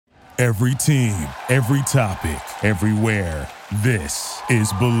Every team, every topic, everywhere. This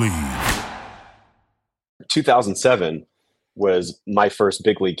is Believe. 2007 was my first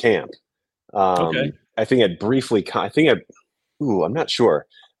big league camp. Okay. I think I'm not sure.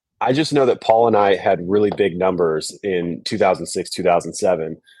 I just know that Paul and I had really big numbers in 2006,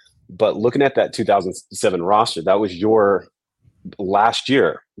 2007. But looking at that 2007 roster, that was your last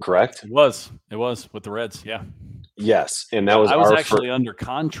year, correct? It was with the Reds. Yeah. Yes. And that was I was actually under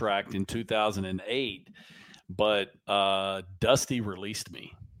contract in 2008, but Dusty released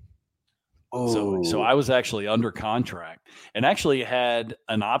me. Oh. So I was actually under contract and actually had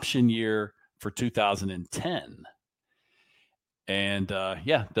an option year for 2010. And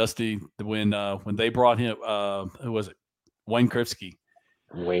Dusty, when they brought him, who was it? Wayne Krivsky.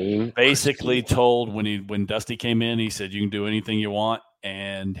 Wayne basically told when Dusty came in, he said, "You can do anything you want,"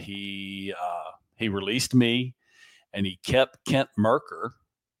 and he released me, and he kept Kent Merker.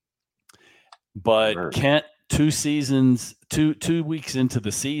 But Kent, 2 weeks into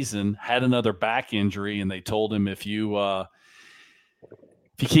the season, had another back injury, and they told him if you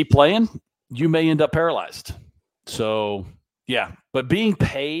keep playing, you may end up paralyzed. So yeah, but being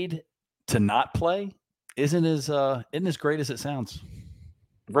paid to not play isn't as great as it sounds.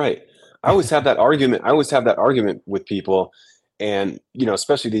 Right. I always have that argument with people. And,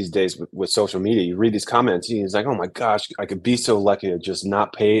 especially these days with social media, you read these comments and he's like, oh my gosh, I could be so lucky to just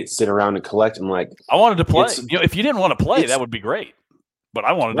not pay, sit around and collect. I'm like, I wanted to play. If you didn't want to play, that would be great. But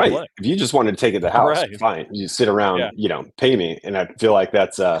I wanted to play. If you just wanted to take it to the house, fine. You sit around, pay me. And I feel like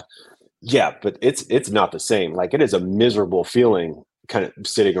that's, but it's not the same. Like it is a miserable feeling kind of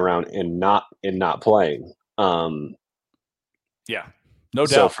sitting around and not playing. Yeah. No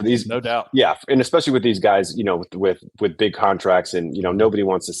doubt. So for these, no doubt. Yeah. And especially with these guys, with big contracts and, nobody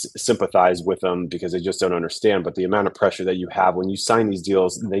wants to sympathize with them because they just don't understand. But the amount of pressure that you have when you sign these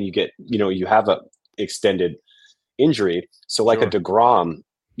deals, and then you get, you have a extended injury. So like a DeGrom,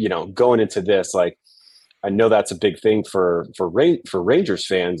 going into this, like, I know that's a big thing for Rangers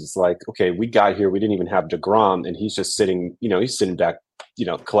fans. It's like, okay, we got here, we didn't even have DeGrom, and he's just sitting, he's sitting back,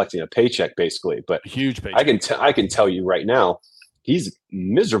 collecting a paycheck basically. But a huge paycheck. I can tell you right now, he's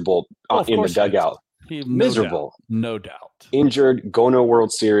miserable in the dugout. Miserable, no doubt. Injured, going to a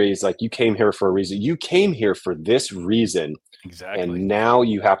World Series. Like, you came here for a reason. You came here for this reason, exactly. And now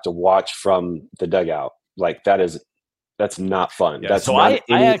you have to watch from the dugout. Like that's not fun. Yeah, so I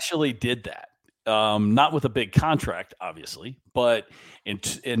actually did that. Not with a big contract, obviously, but in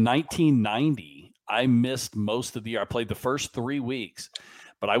 1990, I missed most of the year. I played the first 3 weeks,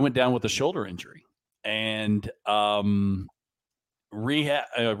 but I went down with a shoulder injury and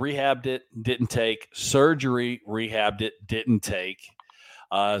rehabbed it, didn't take. Surgery, rehabbed it, didn't take.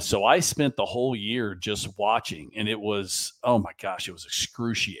 So I spent the whole year just watching, and it was, oh my gosh, it was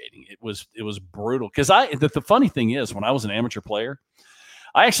excruciating. It was brutal. Because the funny thing is, when I was an amateur player,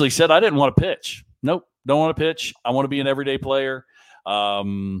 I actually said I didn't want to pitch. Nope, don't want to pitch. I want to be an everyday player.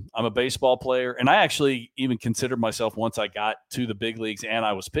 I'm a baseball player. And I actually even considered myself, once I got to the big leagues and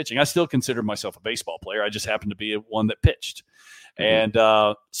I was pitching, I still considered myself a baseball player. I just happened to be one that pitched. Mm-hmm.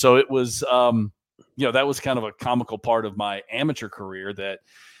 And so it was, that was kind of a comical part of my amateur career that,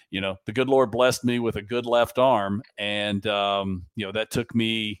 the good Lord blessed me with a good left arm. And, that took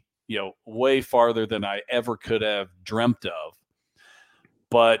me, way farther than I ever could have dreamt of.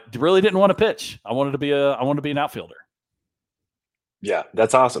 But really didn't want to pitch. I wanted to be an outfielder. Yeah,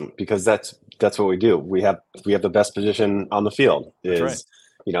 that's awesome, because that's what we do. We have the best position on the field. Is right.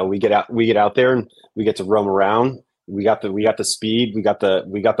 We get out there and we get to roam around. We got the speed. We got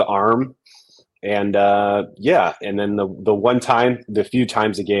the arm, and and then the few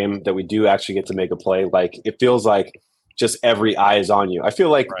times a game that we do actually get to make a play, like it feels like just every eye is on you. I feel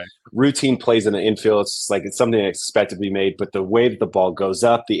like routine plays in the infield, it's like it's something that's expected to be made, but the way that the ball goes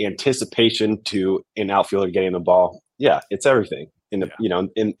up, the anticipation to an outfielder getting the ball, it's everything in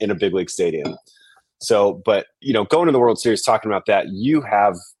a big league stadium. So, but going to the World Series, talking about that, you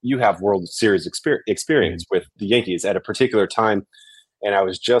have World Series experience with the Yankees at a particular time, and I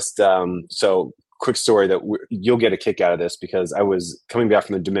was just so quick story that you'll get a kick out of this, because I was coming back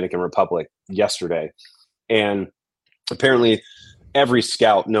from the Dominican Republic yesterday, and apparently every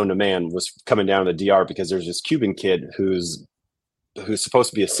scout known to man was coming down to the DR because there's this Cuban kid who's supposed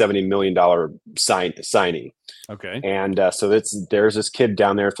to be a $70 million signee. Okay. And so there's this kid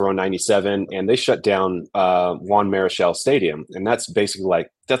down there throwing 97, and they shut down Juan Marichal Stadium. And that's basically like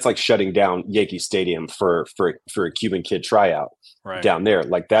shutting down Yankee Stadium for a Cuban kid tryout down there.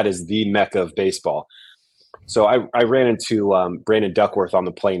 Like, that is the mecca of baseball. So I ran into Brandon Duckworth on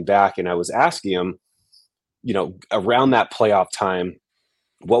the plane back, and I was asking him, around that playoff time,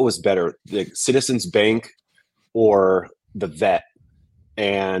 what was better, the Citizens Bank or the Vet?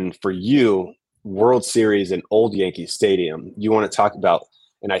 And for you, World Series in old Yankee Stadium, you want to talk about,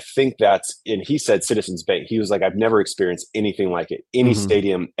 and I think and he said Citizens Bank. He was like, I've never experienced anything like it, any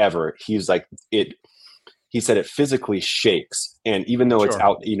stadium ever. He was like, he said it physically shakes. And even though it's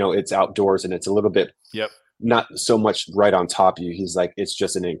out, it's outdoors and it's a little bit, not so much right on top of you. He's like, it's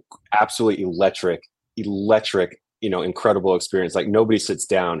just an absolutely electric, incredible experience. Like nobody sits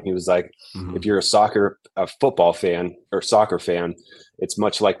down. He was like, if you're a football fan or soccer fan, it's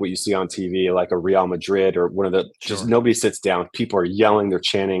much like what you see on TV, like a Real Madrid or one of the, just nobody sits down. People are yelling, they're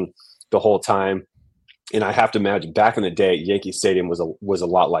chanting the whole time. And I have to imagine back in the day, Yankee Stadium was a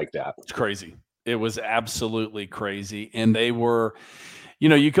lot like that. It's crazy. It was absolutely crazy. And they were,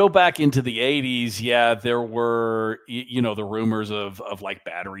 you go back into the 80s, there were, the rumors of like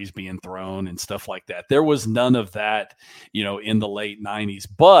batteries being thrown and stuff like that. There was none of that, in the late 90s,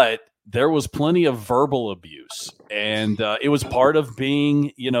 but there was plenty of verbal abuse. And it was part of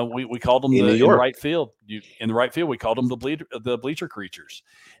being, we called them in right field. In the right field, we called them the bleacher creatures.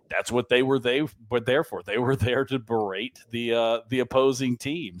 That's what they were there for. They were there to berate the opposing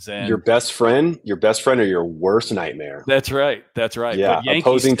teams. And your best friend or your worst nightmare. That's right. Yeah,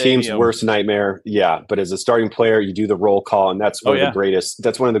 opposing team's worst nightmare. Yeah, but as a starting player, you do the roll call, and that's one of the greatest.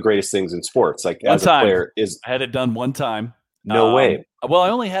 That's one of the greatest things in sports. Like as a player, I had it done one time. No way. Well, I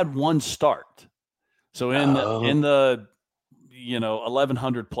only had one start. So in the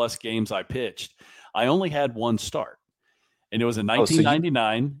 1,100 plus games I pitched, I only had one start. And it was in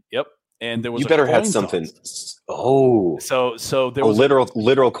 1999. Yep. And there was you better have something. Toss. So there was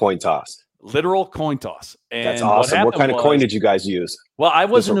literal coin toss. Literal coin toss. And that's awesome. What kind of coin did you guys use? Well, I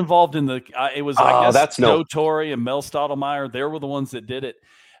wasn't involved in it was, I guess, Joe Torre and Mel Stottlemyre. They were the ones that did it.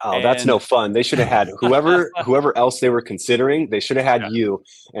 Oh, that's no fun. They should have had whoever else they were considering. They should have had you,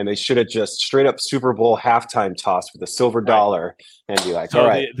 and they should have just straight up Super Bowl halftime toss with a silver dollar and be like, all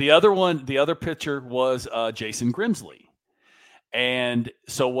right. The other pitcher was Jason Grimsley. And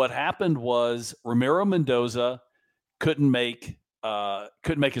so what happened was Ramiro Mendoza couldn't make a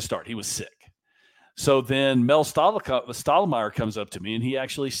start. He was sick. So then Mel Stottlemyre comes up to me and he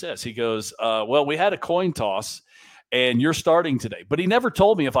actually says, he goes, well, we had a coin toss and you're starting today. But he never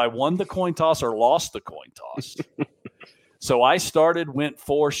told me if I won the coin toss or lost the coin toss. So I started, went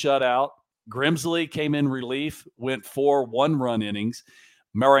 4 shutout. Grimsley came in relief, went 4 1-run innings.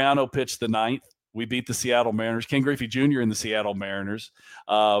 Mariano pitched the 9th. We beat the Seattle Mariners, Ken Griffey Jr. in the Seattle Mariners.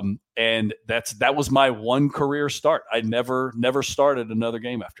 And that was my one career start. I never started another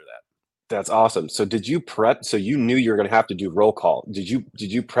game after that. That's awesome. So did you prep? So you knew you were going to have to do roll call. Did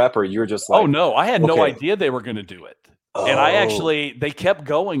you prep, or you were just like, oh no, I had no idea they were going to do it. Oh. And they kept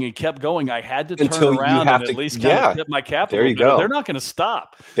going and kept going. I had to turn around and at least kind of tip my cap. There you go. They're not going to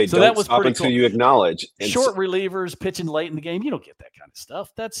stop. So that was stop until you acknowledge. Short relievers pitching late in the game. You don't get that kind of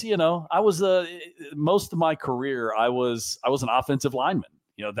stuff. That's, I was most of my career, I was an offensive lineman.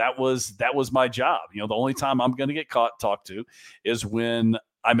 That was my job. The only time I'm going to get talked to is when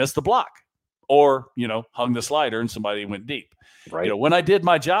I missed the block or, hung the slider and somebody went deep. Right. When I did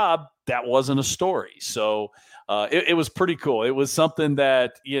my job, that wasn't a story. So it was pretty cool. It was something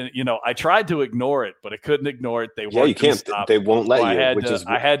that, I tried to ignore it, but I couldn't ignore it. They weren't. You can't. They won't let you.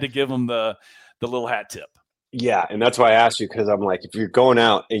 I had to give them the little hat tip. Yeah, and that's why I asked you, because I'm like, if you're going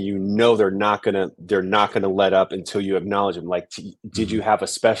out and they're not gonna let up until you acknowledge them. Like, did you have a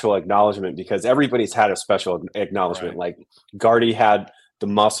special acknowledgement? Because everybody's had a special acknowledgement. Right. Like Gardy had the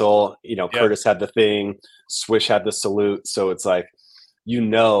muscle, Curtis had the thing, Swish had the salute. So it's like,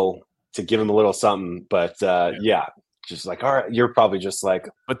 to give him a little something, but just like, all right, you're probably just like,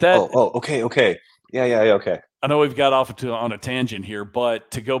 but that, okay. Yeah, okay. I know we've got off on a tangent here,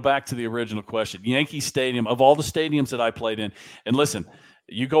 but to go back to the original question, Yankee Stadium, of all the stadiums that I played in, and listen,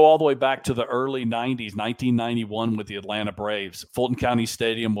 you go all the way back to the early 90s, 1991 with the Atlanta Braves, Fulton County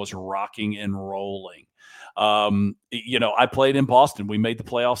Stadium was rocking and rolling. I played in Boston. We made the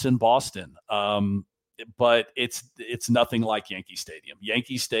playoffs in Boston. But it's nothing like Yankee Stadium.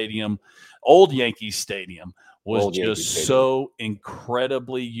 Yankee Stadium, old Yankee Stadium was so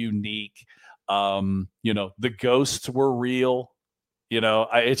incredibly unique. The ghosts were real.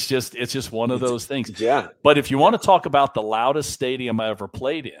 It's just one of those things. Yeah. But if you want to talk about the loudest stadium I ever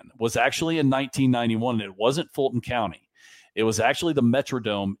played in, was actually in 1991, and it wasn't Fulton County. It was actually the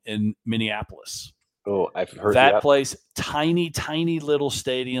Metrodome in Minneapolis. Oh, I've heard that place. Tiny, tiny little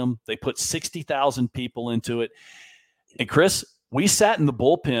stadium. They put 60,000 people into it. And Chris, we sat in the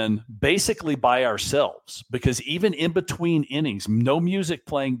bullpen basically by ourselves because even in between innings, no music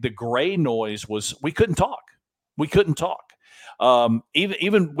playing. The gray noise was, we couldn't talk.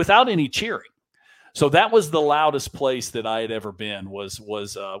 even without any cheering. So that was the loudest place that I had ever been was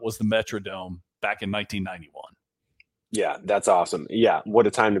the Metrodome back in 1991. Yeah, that's awesome. Yeah, what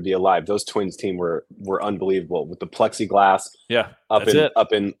a time to be alive. Those Twins team were unbelievable with the plexiglass. Yeah, up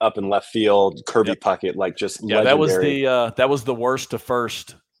in left field, Kirby Puckett, like just legendary. That was the worst to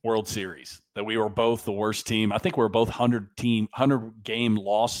first World Series. That we were both the worst team. I think we were both 100 game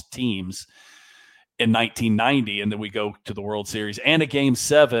lost teams in 1990, and then we go to the World Series and a Game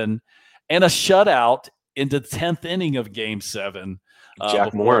 7 and a shutout into the 10th inning of Game 7.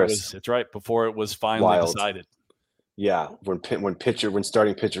 Jack Morris. That's right, before it was finally decided. Yeah, when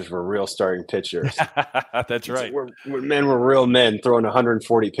starting pitchers were real starting pitchers. That's right. When men were real men throwing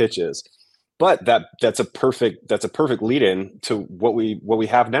 140 pitches. But that's a perfect lead-in to what we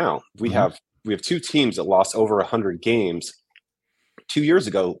have now. We have two teams that lost over 100 games 2 years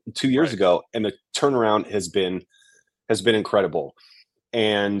ago, and the turnaround has been incredible.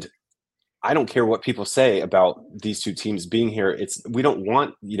 And I don't care what people say about these two teams being here. We don't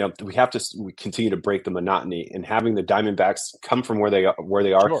want, we have to continue to break the monotony, and having the Diamondbacks come from where they are.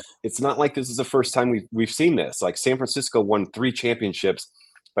 Sure. It's not like this is the first time we've seen this. Like San Francisco won 3 championships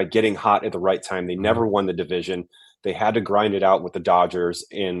by getting hot at the right time. They never won the division. They had to grind it out with the Dodgers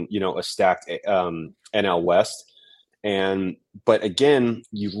in, a stacked NL West. But again,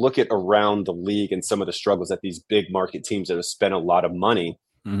 you look at around the league and some of the struggles that these big market teams that have spent a lot of money.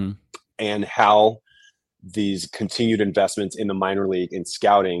 Mm-hmm. And how these continued investments in the minor league and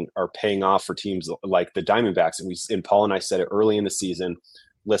scouting are paying off for teams like the Diamondbacks. And Paul and I said it early in the season.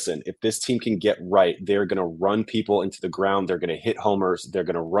 Listen, if this team can get right, they're going to run people into the ground. They're going to hit homers. They're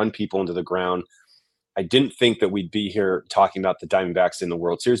going to run people into the ground. I didn't think that we'd be here talking about the Diamondbacks in the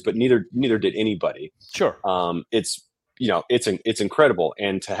World Series, but neither did anybody. Sure. It's incredible,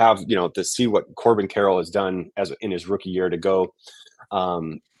 and to have to see what Corbin Carroll has done in his rookie year to go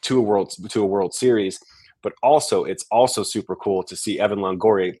to a World Series, but also it's also super cool to see Evan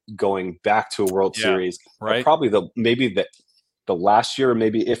Longoria going back to a World Series. Right. Probably the last year,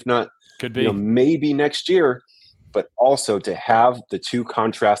 maybe if not, could be maybe next year. But also to have the two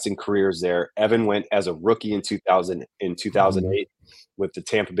contrasting careers there. Evan went as a rookie in 2008 with the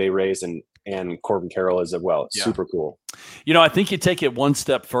Tampa Bay Rays, and Corbin Carroll as well. Yeah. Super cool. I think you take it one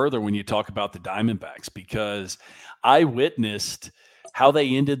step further when you talk about the Diamondbacks, because I witnessed how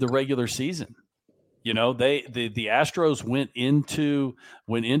they ended the regular season. The Astros went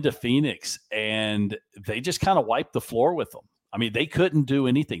into Phoenix and they just kind of wiped the floor with them. I mean, they couldn't do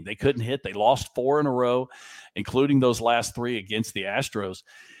anything. They couldn't hit. They lost 4 in a row, including those last 3 against the Astros.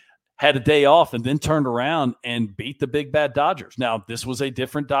 Had a day off and then turned around and beat the big bad Dodgers. Now, this was a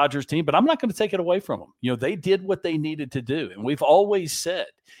different Dodgers team, but I'm not going to take it away from them. They did what they needed to do. And we've always said,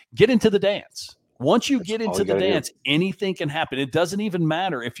 get into the dance. Once you get into the dance, anything can happen. It doesn't even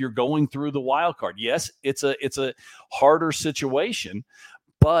matter if you're going through the wild card. Yes, it's a harder situation,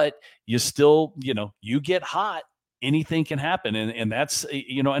 but you still, you get hot. Anything can happen. And that's,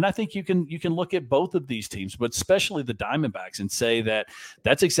 and I think you can look at both of these teams, but especially the Diamondbacks, and say that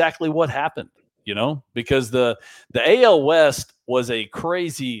that's exactly what happened, because the AL West was a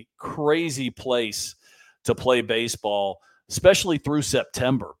crazy, crazy place to play baseball, especially through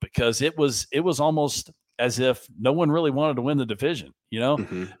September, because it was almost as if no one really wanted to win the division,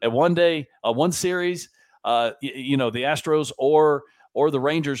 Mm-hmm. At one series, the Astros or the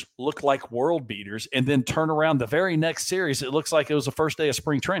Rangers look like world beaters, and then turn around the very next series, it looks like it was the first day of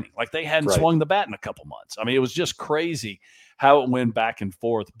spring training. Like they hadn't swung the bat in a couple months. I mean, it was just crazy how it went back and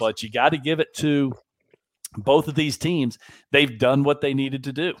forth. But you got to give it to both of these teams. They've done what they needed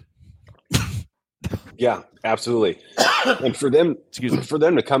to do. Yeah, absolutely. And for them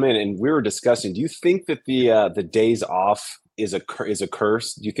to come in, and we were discussing, do you think that the days off is a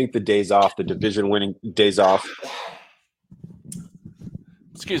curse? Do you think the days off, the division winning days off?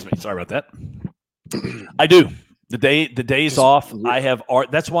 Excuse me. Sorry about that. I do. The days off.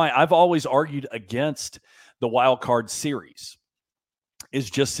 That's why I've always argued against the wild card series, is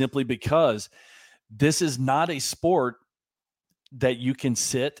just simply because this is not a sport that you can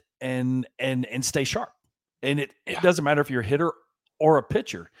sit and stay sharp. And it doesn't matter if you're a hitter or a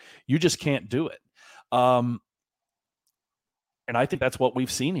pitcher. You just can't do it. And I think that's what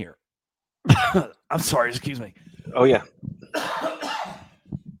we've seen here. I'm sorry. Excuse me. Oh, yeah.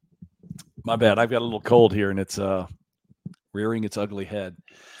 My bad. I've got a little cold here, and it's rearing its ugly head.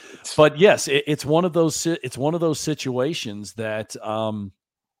 But yes, it's one of those. It's one of those situations that I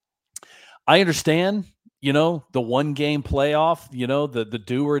understand. The 1-game playoff. The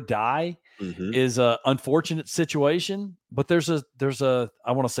do or die. is a unfortunate situation, but there's a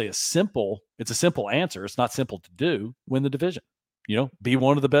I want to say it's a simple answer. It's not simple to do. Win the division, be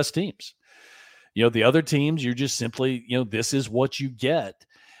one of the best teams. The other teams, you just simply, this is what you get.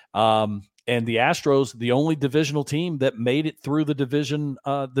 And the Astros, the only divisional team that made it through the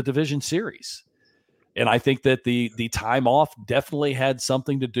division series. And I think that the time off definitely had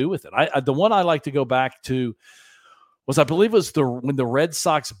something to do with it. The one I like to go back to was, I believe it was when the Red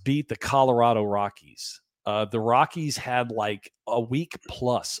Sox beat the Colorado Rockies. The Rockies had like a week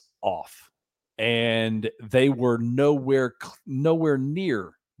plus off, and they were nowhere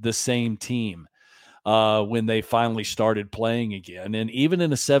near the same team when they finally started playing again. And even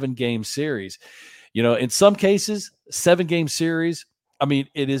in a 7-game series, in some cases, 7-game series, I mean,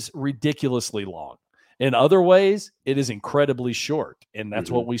 it is ridiculously long. In other ways, it is incredibly short. And that's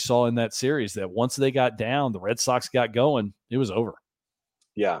what we saw in that series, that once they got down, the Red Sox got going, it was over.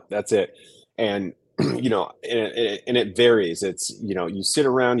 Yeah, that's it. And, and it varies. It's, you sit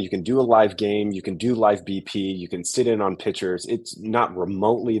around, you can do a live game, you can do live BP, you can sit in on pitchers. It's not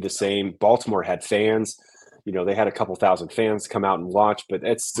remotely the same. Baltimore had fans, they had a couple thousand fans come out and watch, but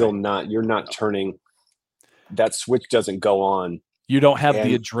it's still not, you're not turning, that switch doesn't go on. You don't have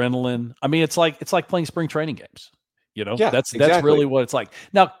the adrenaline. I mean, it's like playing spring training games. Yeah, that's exactly. really what it's like.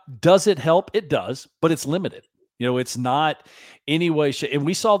 Now, does it help? It does, but it's limited. It's not any way. And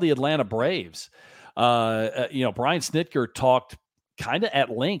we saw the Atlanta Braves. Brian Snitker talked kind of at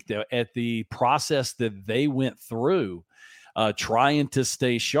length at the process that they went through, trying to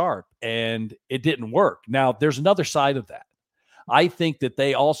stay sharp, and it didn't work. Now, there's another side of that. I think that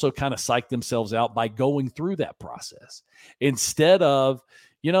they also kind of psyched themselves out by going through that process instead of,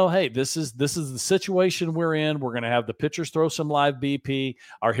 hey, this is the situation we're in. We're going to have the pitchers throw some live BP.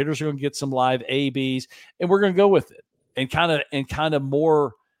 Our hitters are going to get some live ABs, and we're going to go with it and kind of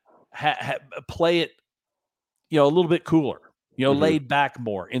more play it, a little bit cooler, laid back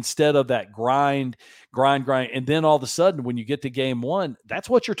more instead of that grind. And then all of a sudden, when you get to game one, that's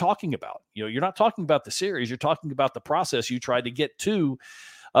what you're talking about. You're not talking about the series. You're talking about the process you tried to get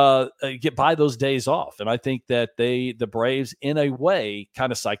by those days off. And I think that the Braves, in a way,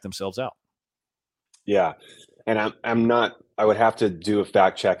 kind of psyched themselves out. Yeah. And I'm not, I would have to do a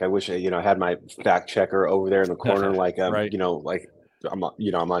fact check. I wish I had my fact checker over there in the corner, like, right. like I'm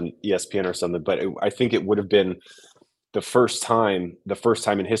on ESPN or something, but I think it would have been the first time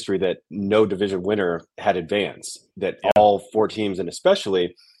in history that no division winner had advanced, that all 4 teams, and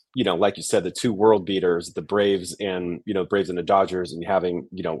especially, like you said, the 2 world beaters, the Braves and the Dodgers, and having,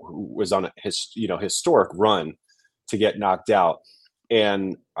 who was on a historic run to get knocked out.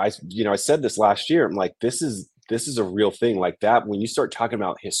 And I said this last year, I'm like, this is a real thing like that. When you start talking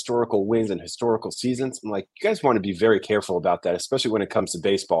about historical wins and historical seasons, I'm like, you guys want to be very careful about that, especially when it comes to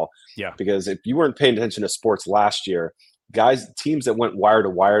baseball. Yeah. Because if you weren't paying attention to sports last year, teams that went wire to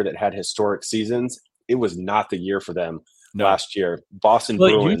wire that had historic seasons, it was not the year for them last year. Boston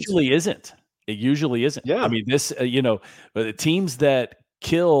Bruins. It usually isn't. Yeah. I mean, this, the teams that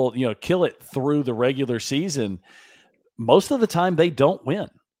kill it through the regular season, most of the time they don't win.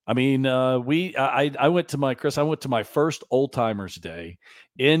 I mean, I went to my first Old Timers Day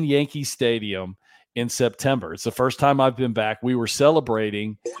in Yankee Stadium in September. It's the first time I've been back. We were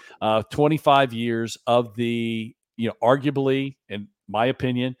celebrating 25 years of the, arguably, in my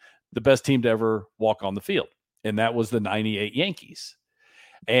opinion, the best team to ever walk on the field. And that was the 98 Yankees.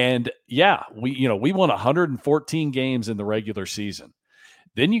 And yeah, we won 114 games in the regular season.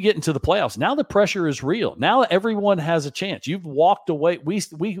 Then you get into the playoffs. Now the pressure is real. Now everyone has a chance. You've walked away.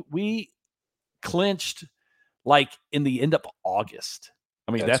 We clinched like in the end of August.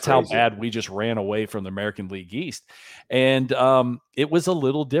 I mean, that's how bad we just ran away from the American League East. And it was a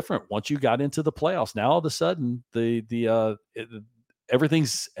little different once you got into the playoffs. Now all of a sudden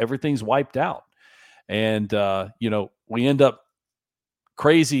everything's wiped out. And we end up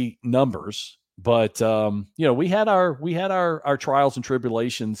crazy numbers. But we had our trials and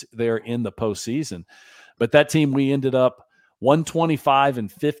tribulations there in the postseason. But that team, we ended up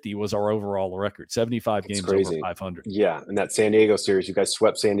 125-50 was our overall record. 75 games over 500. Yeah, and that San Diego series, you guys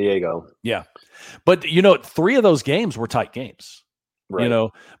swept San Diego. Yeah, but 3 of those games were tight games. Right.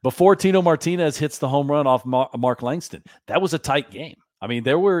 Before Tino Martinez hits the home run off Mark Langston, that was a tight game. I mean,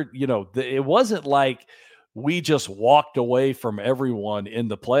 there were it wasn't like we just walked away from everyone in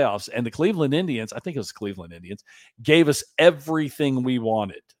the playoffs. And the Cleveland Indians, I think it was Cleveland Indians, gave us everything we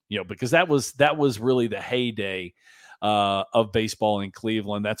wanted, because that was really the heyday of baseball in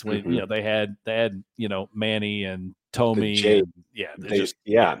Cleveland. That's when, they had Manny and Tommy.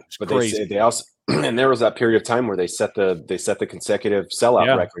 But crazy. They and there was that period of time where they set the consecutive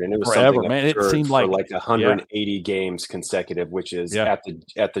sellout record, and it was forever, something man. It absurd seemed for like 180 games consecutive, which is at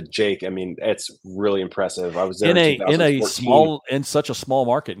the Jake. I mean, it's really impressive. I was there in such a small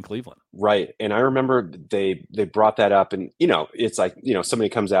market in Cleveland, right? And I remember they brought that up, and it's like somebody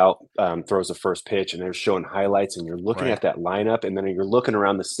comes out, throws the first pitch, and they're showing highlights, and you're looking at that lineup, and then you're looking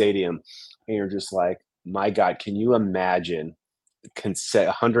around the stadium, and you're just like, my God, can you imagine?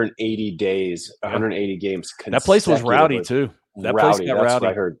 180 days, 180 games. That place was rowdy too. That place got That's rowdy.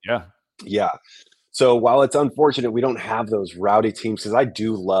 What I heard. Yeah. So while it's unfortunate we don't have those rowdy teams, because I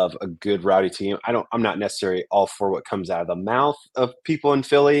do love a good rowdy team. I'm not necessarily all for what comes out of the mouth of people in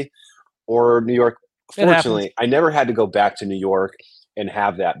Philly or New York. Fortunately, I never had to go back to New York and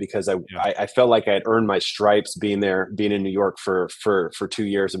have that, because I felt like I had earned my stripes being in New York for 2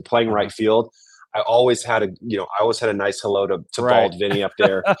 years and playing right field. I always had a nice hello to Bald Vinny up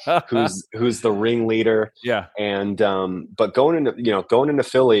there, who's the ringleader. Yeah. And but going into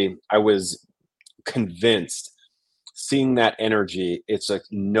Philly, I was convinced, seeing that energy, it's like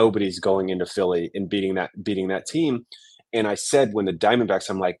nobody's going into Philly and beating that team. And I said, when the Diamondbacks,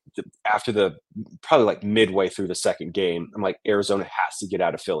 I'm like, after probably like midway through the second game, I'm like, Arizona has to get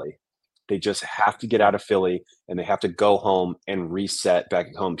out of Philly. They just have to get out of Philly, and they have to go home and reset back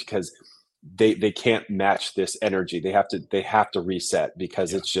at home, because they can't match this energy. They have to reset,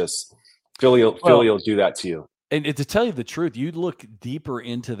 because it's just Philly will do that to you. And to tell you the truth, you look deeper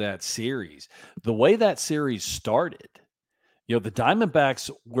into that series, the way that series started, the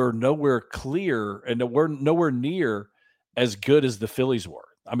Diamondbacks were nowhere clear and were nowhere near as good as the Phillies were.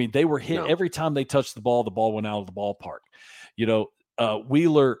 I mean, they were hit every time they touched the ball went out of the ballpark.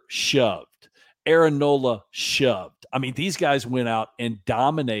 Wheeler shoved. Aaron Nola shoved. I mean, these guys went out and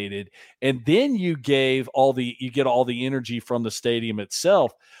dominated, and then you get all the energy from the stadium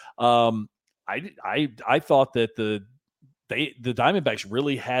itself. I thought that the Diamondbacks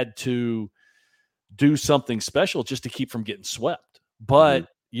really had to do something special just to keep from getting swept. But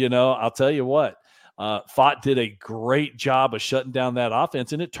I'll tell you what, Fott did a great job of shutting down that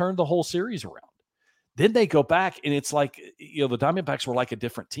offense, and it turned the whole series around. Then they go back, and it's like the Diamondbacks were like a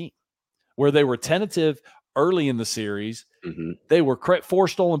different team, where they were tentative early in the series. They were 4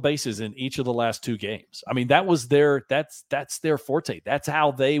 stolen bases in each of the last 2 games. I mean, that's their forte. That's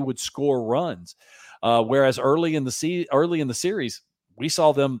how they would score runs. Whereas early in the series, we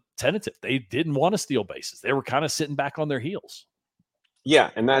saw them tentative. They didn't want to steal bases. They were kind of sitting back on their heels. Yeah,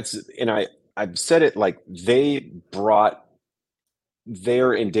 and I've said it, like,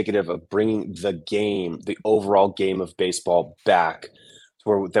 they're indicative of bringing the overall game of baseball back,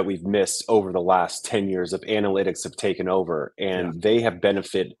 that we've missed over the last 10 years of analytics have taken over, and they have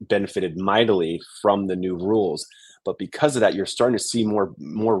benefited mightily from the new rules. But because of that, you're starting to see more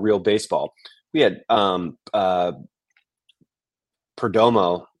real baseball. We had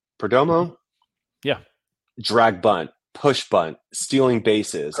Perdomo, drag bunt, push bunt, stealing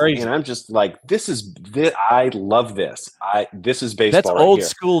bases. Crazy. And I'm just like, I love this. This is baseball. That's old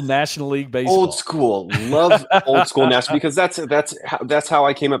school National League baseball. Old school. Love old school National, because that's how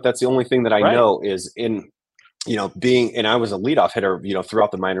I came up. That's the only thing that I know is in, being, and I was a leadoff hitter,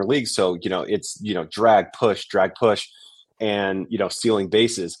 throughout the minor leagues. So, it's, drag, push, and, stealing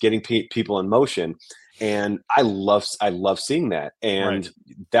bases, getting people in motion. And I love seeing that. And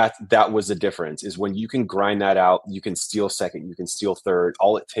that was the difference, is when you can grind that out, you can steal second, you can steal third.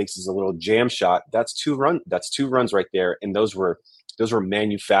 All it takes is a little jam shot. That's 2 runs right there. And those were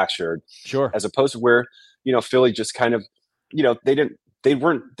manufactured. Sure. As opposed to where, Philly just kind of, they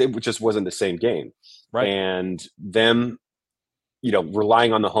just wasn't the same game. Right. And them,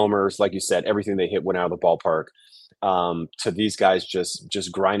 relying on the homers, like you said, everything they hit went out of the ballpark. To these guys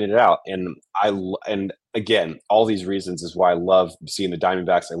just grinding it out. And again, all these reasons is why I love seeing the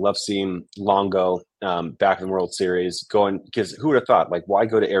Diamondbacks. I love seeing Longo back in the World Series going, because who would have thought, like, why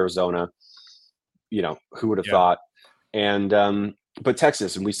go to Arizona? Who would have thought? And but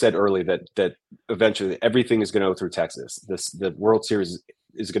Texas, and we said early that eventually everything is going to go through Texas. The World Series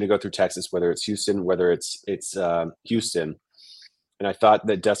is going to go through Texas, whether it's Houston, whether it's Houston. And I thought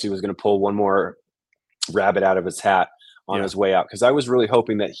that Dusty was going to pull one more rabbit out of his hat on his way out, because I was really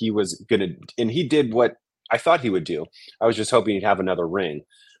hoping that he was going to, and he did what I thought he would do. I was just hoping he'd have another ring,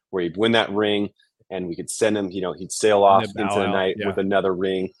 where he'd win that ring, and we could send him, he'd sail off into the night with another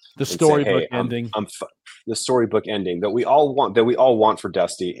ring. The storybook ending. The storybook ending that we all want for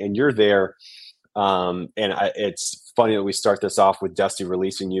Dusty. And you're there. It's funny that we start this off with Dusty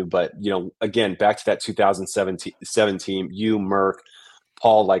releasing you, but again, back to that 2017 team, you, Merck,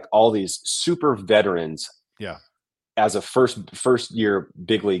 Paul, like all these super veterans. Yeah. As a first year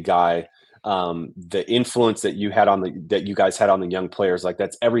big league guy, the influence that you guys had on the young players. Like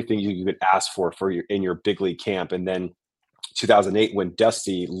that's everything you could ask for in your big league camp. And then 2008, when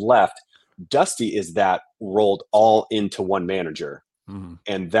Dusty left, Dusty is that rolled all into one manager. Mm-hmm.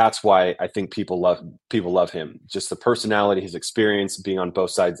 And that's why I think people love him. Just the personality, his experience, being on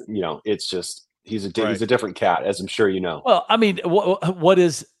both sides. It's just he's a different cat, as I'm sure you know. Well, I mean, what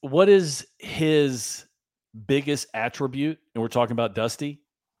is his biggest attribute? And we're talking about Dusty.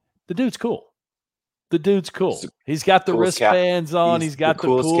 The dude's cool. He's got the wristbands on. He's got the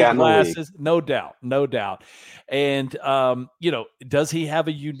cool glasses. No doubt. And, does he have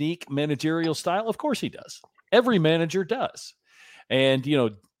a unique managerial style? Of course he does. Every manager does. And,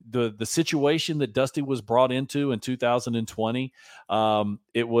 the situation that Dusty was brought into in 2020,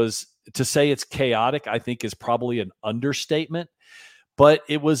 it was, to say it's chaotic, I think is probably an understatement. But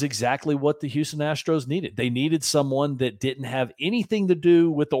it was exactly what the Houston Astros needed. They needed someone that didn't have anything to do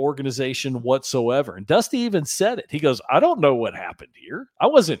with the organization whatsoever. And Dusty even said it. He goes, I don't know what happened here. I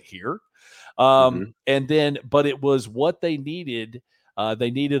wasn't here. But it was what they needed. They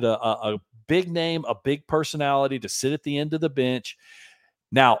needed a big name, a big personality to sit at the end of the bench.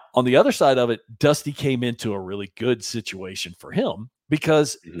 Now, on the other side of it, Dusty came into a really good situation for him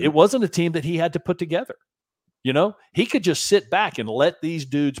because it wasn't a team that he had to put together. He could just sit back and let these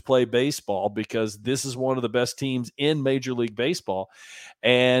dudes play baseball because this is one of the best teams in Major League Baseball.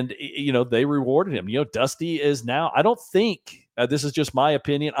 And, they rewarded him. Dusty is now, I don't think, this is just my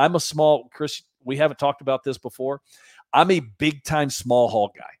opinion. Chris, we haven't talked about this before. I'm a big time small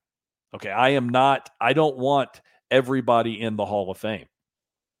hall guy. Okay. I don't want everybody in the Hall of Fame.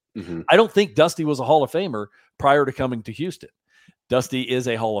 Mm-hmm. I don't think Dusty was a Hall of Famer prior to coming to Houston. Dusty is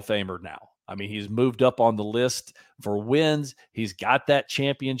a Hall of Famer now. I mean, he's moved up on the list for wins. He's got that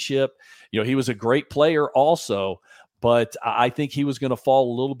championship. He was a great player also, but I think he was going to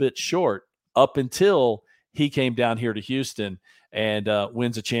fall a little bit short up until he came down here to Houston and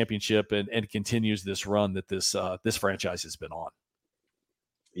wins a championship and continues this run that this franchise has been on.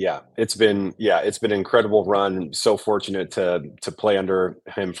 Yeah, it's been an incredible run. So fortunate to play under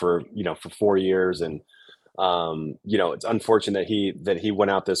him for 4 years. And it's unfortunate that he went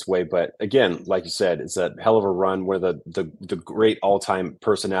out this way, but again, like you said, it's a hell of a run where the great all-time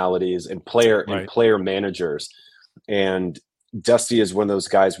personalities and player managers. And Dusty is one of those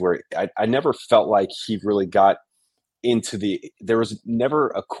guys where I never felt like he really got into there was never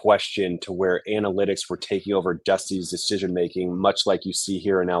a question to where analytics were taking over Dusty's decision-making, much like you see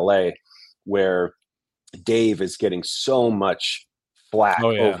here in LA, where Dave is getting so much flack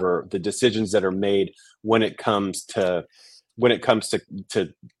over the decisions that are made when it comes to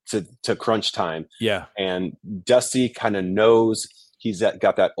crunch time. Yeah. And Dusty kind of knows he's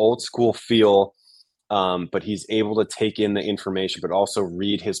got that old school feel, but he's able to take in the information, but also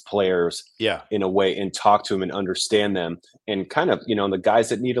read his players in a way and talk to them and understand them. And kind of, the guys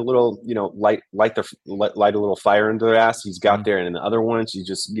that need a little, light a little fire into their ass, he's got there. And in the other ones, you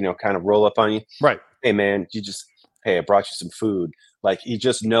just, kind of roll up on you. Right. Hey man, I brought you some food. Like he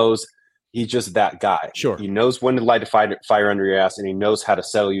just knows, he's just that guy. Sure. He knows when to light a fire under your ass, and he knows how to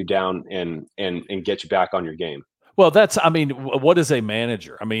settle you down and get you back on your game. Well, what is a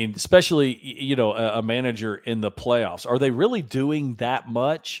manager? I mean, especially, a manager in the playoffs. Are they really doing that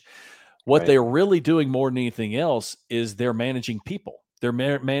much? What they're really doing more than anything else is they're managing people. They're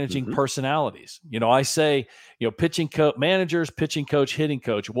managing personalities. I say, pitching coach, managers, pitching coach, hitting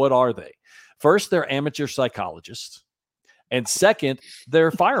coach. What are they? First, they're amateur psychologists. And second,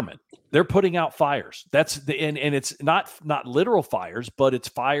 they're firemen. They're putting out fires. And it's not literal fires, but it's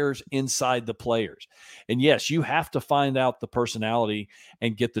fires inside the players. And yes, you have to find out the personality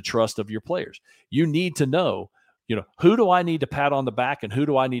and get the trust of your players. You need to know, who do I need to pat on the back and who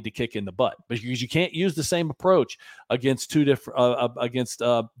do I need to kick in the butt? Because you can't use the same approach against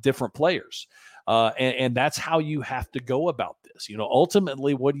different players. And that's how you have to go about this.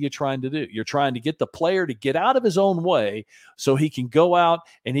 Ultimately, what are you trying to do? You're trying to get the player to get out of his own way so he can go out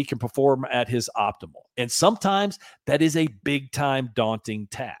and he can perform at his optimal. And sometimes that is a big time daunting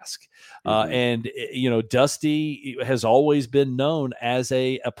task. And Dusty has always been known as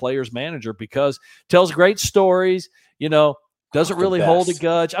a player's manager because tells great stories, doesn't really hold a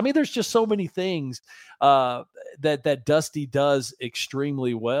grudge. I mean, there's just so many things that Dusty does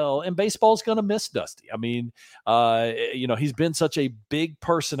extremely well, and baseball's going to miss Dusty. I mean, he's been such a big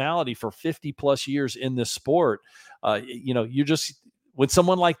personality for 50 plus years in this sport. When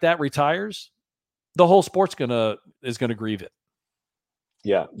someone like that retires, the whole sport's is going to grieve it.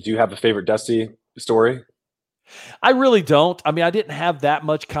 Yeah. Do you have a favorite Dusty story? I really don't. I mean, I didn't have that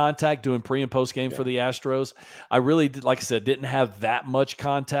much contact doing pre and post game for the Astros. I really did, like I said, didn't have that much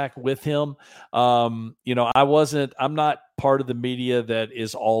contact with him. I'm not part of the media that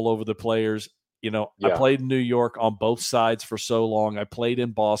is all over the players. I played in New York on both sides for so long. I played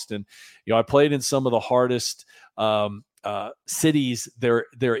in Boston. I played in some of the hardest cities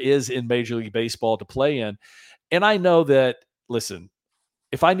there is in Major League Baseball to play in. And I know that, listen,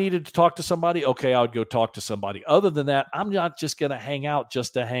 if I needed to talk to somebody, okay, I would go talk to somebody. Other than that, I'm not just going to hang out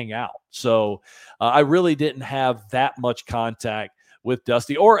just to hang out. So I really didn't have that much contact with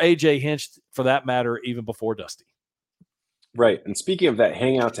Dusty or AJ Hinch, for that matter, even before Dusty. Right. And speaking of that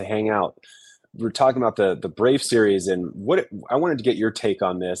hang out, we're talking about the Brave series, and I wanted to get your take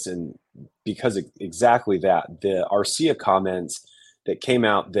on this, and because of exactly that, the Arcia comments that came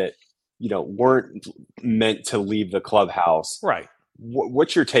out that weren't meant to leave the clubhouse. Right.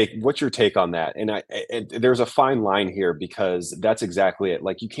 What's your take on that? And there's a fine line here, because that's exactly it.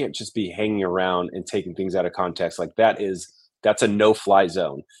 Like, you can't just be hanging around and taking things out of context. Like, that's a no-fly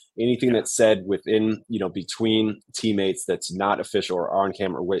zone. Anything that's said within, between teammates that's not official or on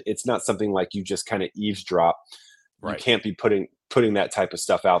camera, it's not something like you just kind of eavesdrop. Right. You can't be putting that type of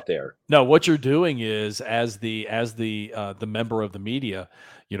stuff out there. No, what you're doing is, as the member of the media,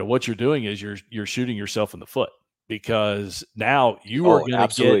 what you're doing is you're shooting yourself in the foot. Because now you are going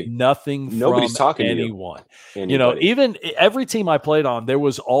to get nothing Nobody's from talking anyone. To you. Even every team I played on, there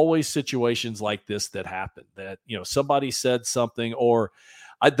was always situations like this that happened. That somebody said something, or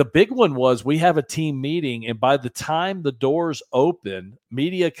the big one was, we have a team meeting, and by the time the doors open,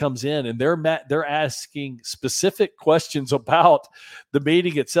 media comes in and they're asking specific questions about the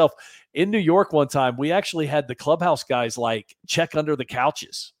meeting itself. In New York, one time, we actually had the clubhouse guys check under the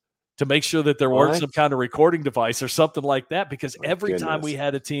couches to make sure that there weren't some kind of recording device or something like that. Because every time we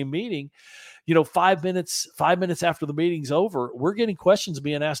had a team meeting, 5 minutes after the meeting's over, we're getting questions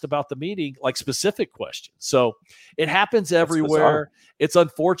being asked about the meeting, like specific questions. So it happens everywhere. It's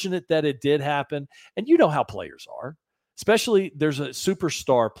unfortunate that it did happen. And you know how players are, especially there's a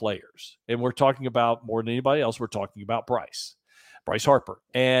superstar players. And we're talking about, more than anybody else, we're talking about Bryce Harper.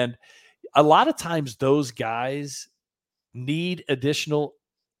 And a lot of times those guys need additional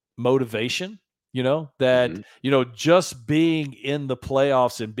motivation, just being in the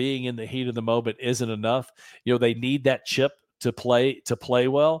playoffs and being in the heat of the moment isn't enough. They need that chip to play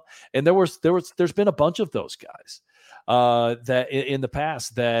well. And there's been a bunch of those guys that in the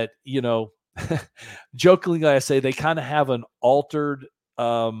past that, jokingly I say, they kind of have an altered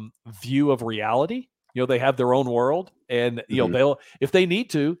view of reality. They have their own world, and they'll, if they need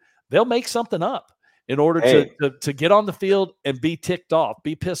to, they'll make something up in order to get on the field and be ticked off,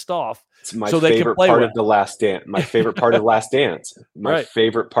 be pissed off. It's my favorite part of The Last Dance. My favorite part of The Last Dance. My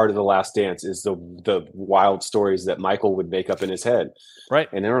favorite part of The Last Dance is the wild stories that Michael would make up in his head. Right.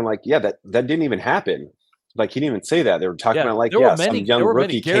 And they were like, that didn't even happen. Like, he didn't even say that. They were talking about some young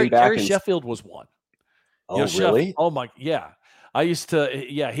rookie came back. Gary Sheffield was one. Oh, really? I used to,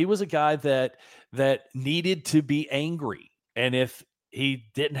 he was a guy that needed to be angry. And if he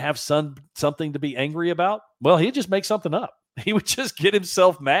didn't have something to be angry about, well, he'd just make something up. He would just get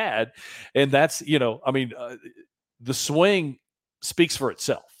himself mad. And that's, the swing speaks for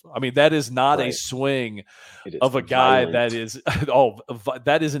itself. I mean, that is not a swing of a guy that is,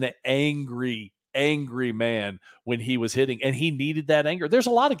 that is an angry man when he was hitting, and he needed that anger. There's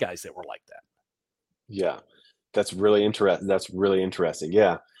a lot of guys that were like that. Yeah. That's really interesting.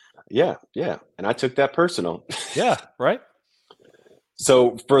 Yeah. And I took that personal. Yeah. Right.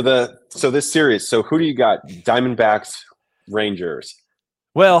 So this series, who do you got? Diamondbacks, Rangers.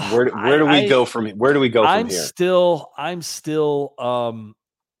 Well, where do we go from here? I'm still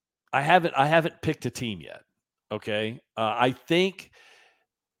I haven't picked a team yet. Okay. I think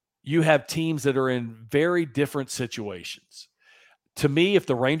you have teams that are in very different situations. To me, if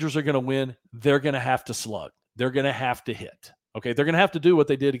the Rangers are going to win, they're going to have to slug. They're going to have to hit. Okay. They're going to have to do what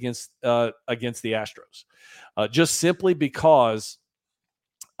they did against the Astros, just simply because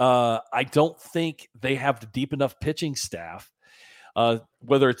I don't think they have the deep enough pitching staff,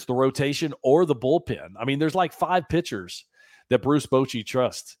 whether it's the rotation or the bullpen. I mean, there's like 5 pitchers that Bruce Bochy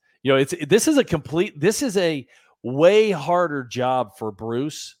trusts. This is a way harder job for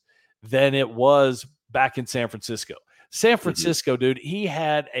Bruce than it was back in San Francisco. San Francisco, dude, he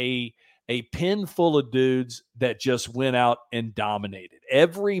had a pin full of dudes that just went out and dominated.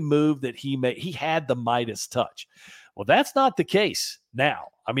 Every move that he made, he had the Midas touch. Well, that's not the case now.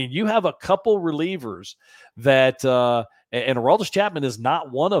 I mean, you have a couple relievers that, and Aroldis Chapman is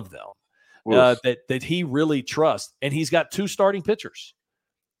not one of them, that he really trusts. And he's got 2 starting pitchers.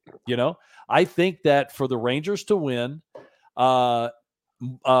 I think that for the Rangers to win,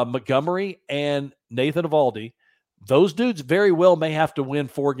 Montgomery and Nathan Eovaldi, those dudes very well may have to win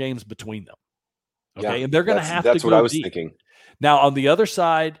 4 games between them. Okay. Yeah, and they're going to have to go deep. That's what I was thinking. Now, on the other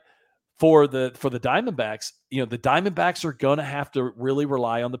side, for the Diamondbacks, the Diamondbacks are going to have to really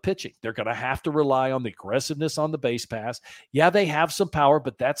rely on the pitching. They're going to have to rely on the aggressiveness on the base pass. Yeah, they have some power,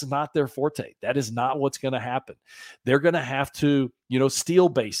 but that's not their forte. That is not what's going to happen. They're going to have to, steal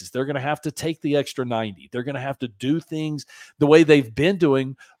bases. They're going to have to take the extra 90. They're going to have to do things the way they've been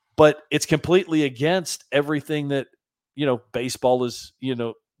doing, but it's completely against everything that, baseball is,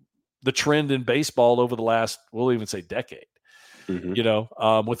 the trend in baseball over the last, we'll even say decade.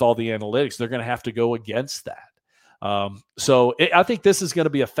 Mm-hmm. With all the analytics, they're going to have to go against that. I think this is going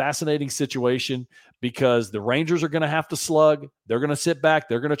to be a fascinating situation because the Rangers are going to have to slug. They're going to sit back.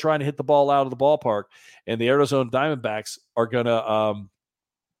 They're going to try and hit the ball out of the ballpark. And the Arizona Diamondbacks are going to,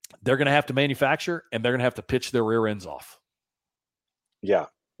 they're going to have to manufacture and they're going to have to pitch their rear ends off. Yeah.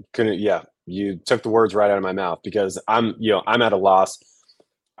 You took the words right out of my mouth because I'm at a loss.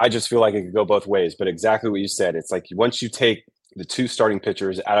 I just feel like it could go both ways, but exactly what you said. It's like once you take the 2 starting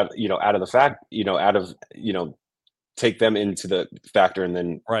pitchers out of take them into the factor, and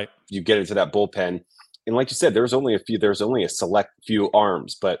then you get into that bullpen. And like you said, there's only a select few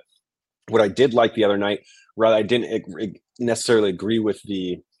arms. But what I did like the other night, rather I didn't necessarily agree with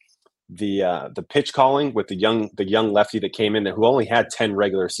the pitch calling with the young lefty that came in who only had 10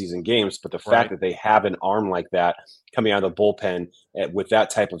 regular season games, but the fact that they have an arm like that coming out of the bullpen with that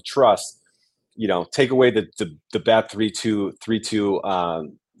type of trust, take away the bad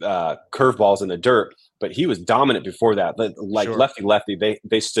 3-2 curveballs in the dirt, but he was dominant before that. Lefty,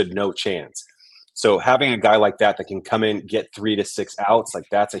 they stood no chance. So having a guy like that can come in, get 3 to 6 outs,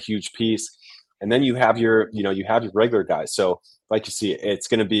 that's a huge piece. And then you have your regular guys. So like you see, it's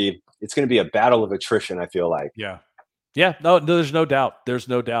going to be a battle of attrition, I feel like. Yeah. Yeah. No, there's no doubt. There's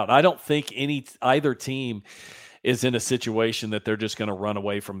no doubt. I don't think either team is in a situation that they're just going to run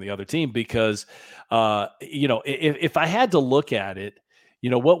away from the other team because, if I had to look at it,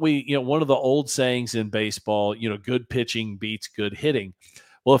 one of the old sayings in baseball, good pitching beats good hitting.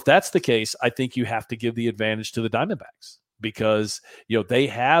 Well, if that's the case, I think you have to give the advantage to the Diamondbacks because, they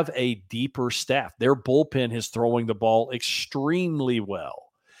have a deeper staff. Their bullpen is throwing the ball extremely well.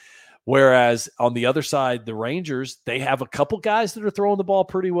 Whereas on the other side, the Rangers, they have a couple guys that are throwing the ball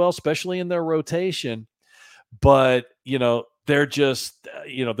pretty well, especially in their rotation. But, they're just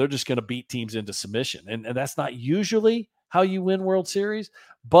going to beat teams into submission. And that's not usually how you win World Series,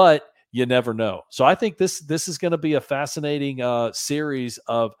 but you never know. So I think this is going to be a fascinating series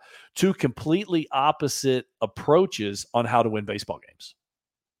of 2 completely opposite approaches on how to win baseball games.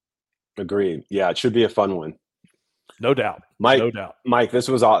 Agreed. Yeah, it should be a fun one. No doubt. Mike, no doubt. Mike, this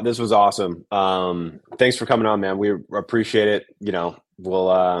was awesome. Thanks for coming on, man. We appreciate it.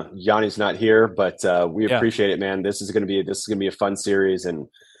 Yanni's not here, but we appreciate it, man. This is gonna be a fun series, and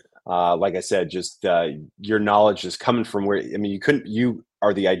like I said, just your knowledge is coming from where you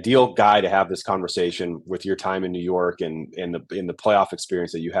are the ideal guy to have this conversation with your time in New York and in the playoff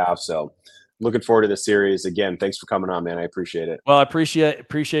experience that you have. So looking forward to this series. Again, thanks for coming on, man. I appreciate it. Well, I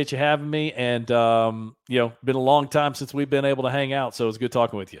appreciate you having me. And, been a long time since we've been able to hang out. So it was good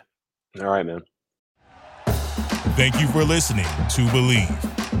talking with you. All right, man. Thank you for listening to Believe.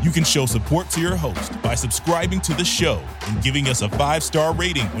 You can show support to your host by subscribing to the show and giving us a 5-star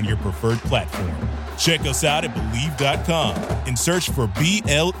rating on your preferred platform. Check us out at Believe.com and search for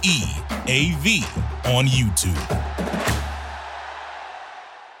BLEAV on YouTube.